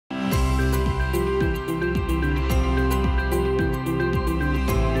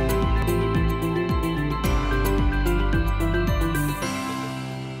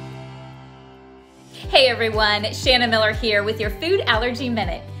Hey everyone, Shannon Miller here with your Food Allergy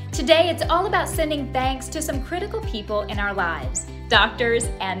Minute. Today it's all about sending thanks to some critical people in our lives, doctors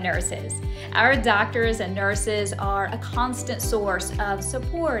and nurses. Our doctors and nurses are a constant source of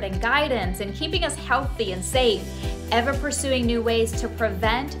support and guidance in keeping us healthy and safe, ever pursuing new ways to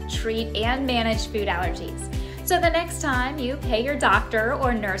prevent, treat, and manage food allergies. So the next time you pay your doctor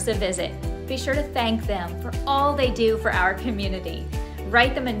or nurse a visit, be sure to thank them for all they do for our community.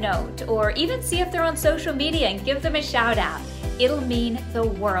 Write them a note, or even see if they're on social media and give them a shout out. It'll mean the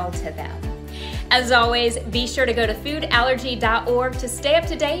world to them. As always, be sure to go to foodallergy.org to stay up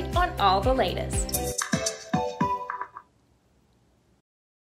to date on all the latest.